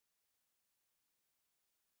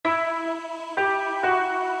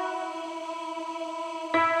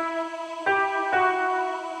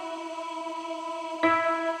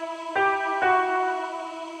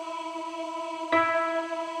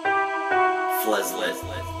Fleslit.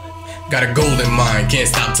 Got a goal in mind, can't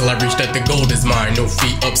stop till I reach that the gold is mine. No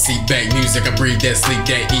feet up, seat back, music, I breathe that, sleep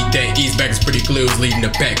that, eat that. Ease back is pretty clear, was leading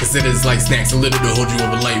the pack. Considers like snacks, a little to hold you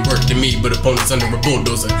over light work to me, but opponents under a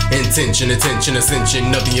bulldozer. Intention, attention,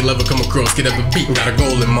 ascension, nothing you'll ever come across could ever beat. Got a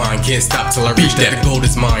goal in mind, can't stop till I reach that the gold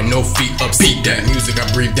is mine. No feet up, seat that, music, I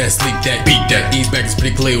breathe that, sleep that, beat that. Ease back is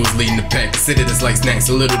pretty clear, was leading the pack. Considers like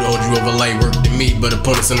snacks, a little to hold you over light work to me, but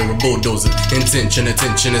opponents under a bulldozer. Intention,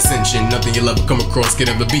 attention, ascension, nothing you'll ever come across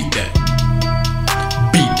could ever beat that.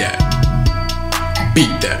 Beat that,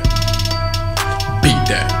 beat that, beat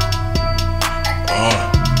that,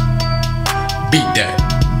 beat that.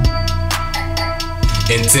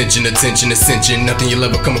 Intention, attention, ascension, nothing you'll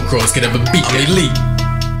ever come across could ever beat that. I'm elite,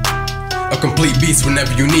 a complete beast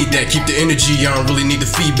whenever you need that. Keep the energy, I don't really need the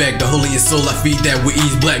feedback. The hole in your soul, I feed that with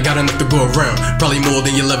ease black. Got enough to go around, probably more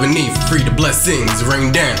than you'll ever need. For free, the blessings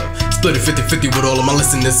rain down. Split it 50-50 with all of my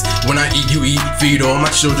listeners. When I eat, you eat, feed all my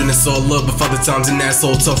children. It's all love, but father time's an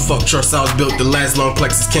asshole. Tough fuck, trust I was built to last long.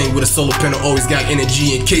 Plexus came with a solar panel, always got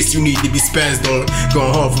energy in case you need to be spazzed on.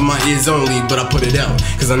 Going hard for my ears only, but I put it out,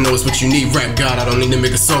 cause I know it's what you need. Rap God, I don't need to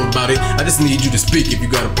make a song about it. I just need you to speak if you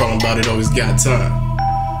got a problem about it. Always got time.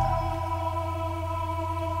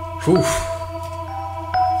 Whew.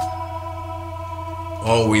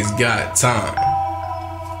 Always got time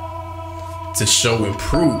to show and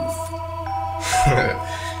prove.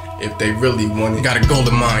 If they really want it. Got a goal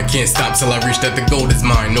in mind, can't stop till I reach that the gold is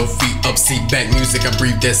mine. No feet up, seat back, music, I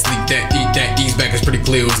breathe that, sleep that, eat that. Ease back is pretty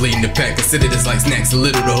clear, was leading the pack. Consider this like snacks, a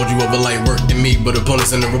little to hold you over light work to me, but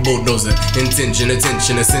opponents under a bulldozer. Intention,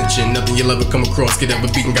 attention, ascension, nothing you'll ever come across could ever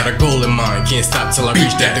beat. Got a goal in mind, can't stop till I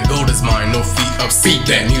reach that the gold is mine. No feet up, seat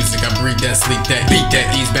that, music, I breathe that, sleep that, beat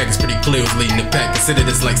that. Ease back is pretty clear, was leading the pack. Consider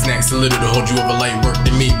this like snacks, a little to hold you over light work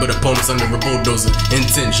to me, but opponents under a bulldozer.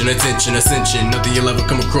 Intention, attention, ascension, nothing you'll ever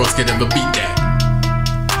come across could ever beat that.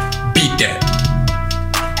 Beat that.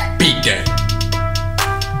 Beat that.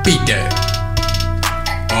 Beat that.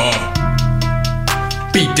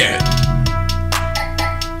 Beat that.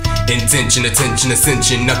 Intention, attention,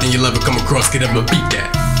 ascension, nothing you'll ever come across could ever beat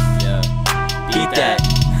that. Yeah. Beat that.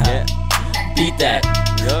 Yeah. Beat that.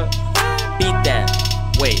 Yeah. Beat that.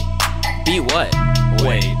 Wait. Beat what?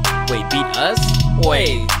 Wait, beat us?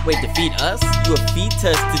 Wait, defeat us? You a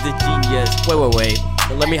fetus to the genius. Wait.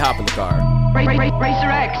 Let me hop in the car.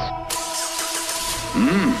 Racer X.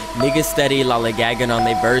 Niggas steady lollygagging on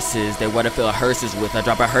they verses. They wanna fill hearses with. I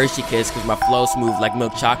drop a Hershey kiss cause my flow smooth like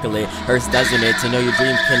milk chocolate. Hurts doesn't it? To know your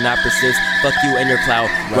dreams cannot persist. Fuck you and your clout.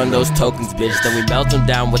 Run those tokens, bitch. Then we melt them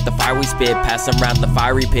down with the fire we spit. Pass them round the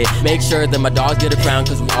fiery pit. Make sure that my dogs get a crown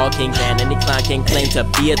cause we all king can. Any clown can claim to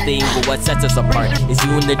be a thing, but what sets us apart is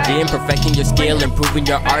you in the gym, perfecting your skill, improving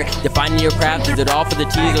your art, defining your craft. Is it all for the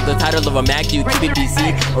cheese or the title of a Mac? Do you keep it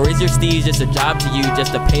PC? Or is your steez just a job to you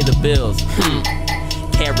just to pay the bills?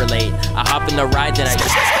 Can't relate. I hop in the ride, then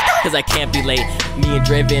cause I can't be late. Me and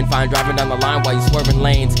Driven, fine driving down the line while you swerving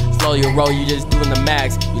lanes. Slow your roll, you just doing the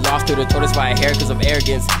max. You lost to the tortoise by a hair cause of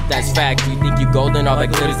arrogance. That's fact. You think you golden, all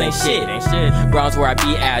that glitters ain't shit. Ground's where I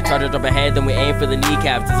be at. Try to jump ahead, then we aim for the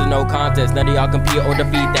kneecaps. This is no contest, none of y'all compete or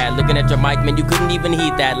defeat that. Looking at your mic, man, you couldn't even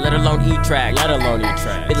heat that. Let alone eat track.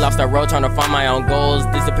 Been lost that road trying to find my own goals.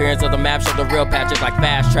 Disappearance of the map show the real patches like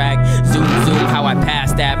fast track. Zoom, how I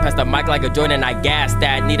pass that. Pass the mic like a joint and I gas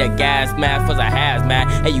that. Need a gas mask cause I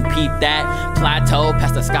hazmat. Hey, you peep that? Plateau,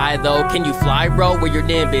 past the sky though. Can you fly, bro? Where your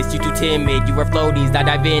nimbus? You too timid, you are floaties, I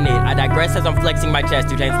dive in it. I digress as I'm flexing my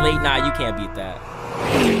chest. You translate, nah, you can't beat that.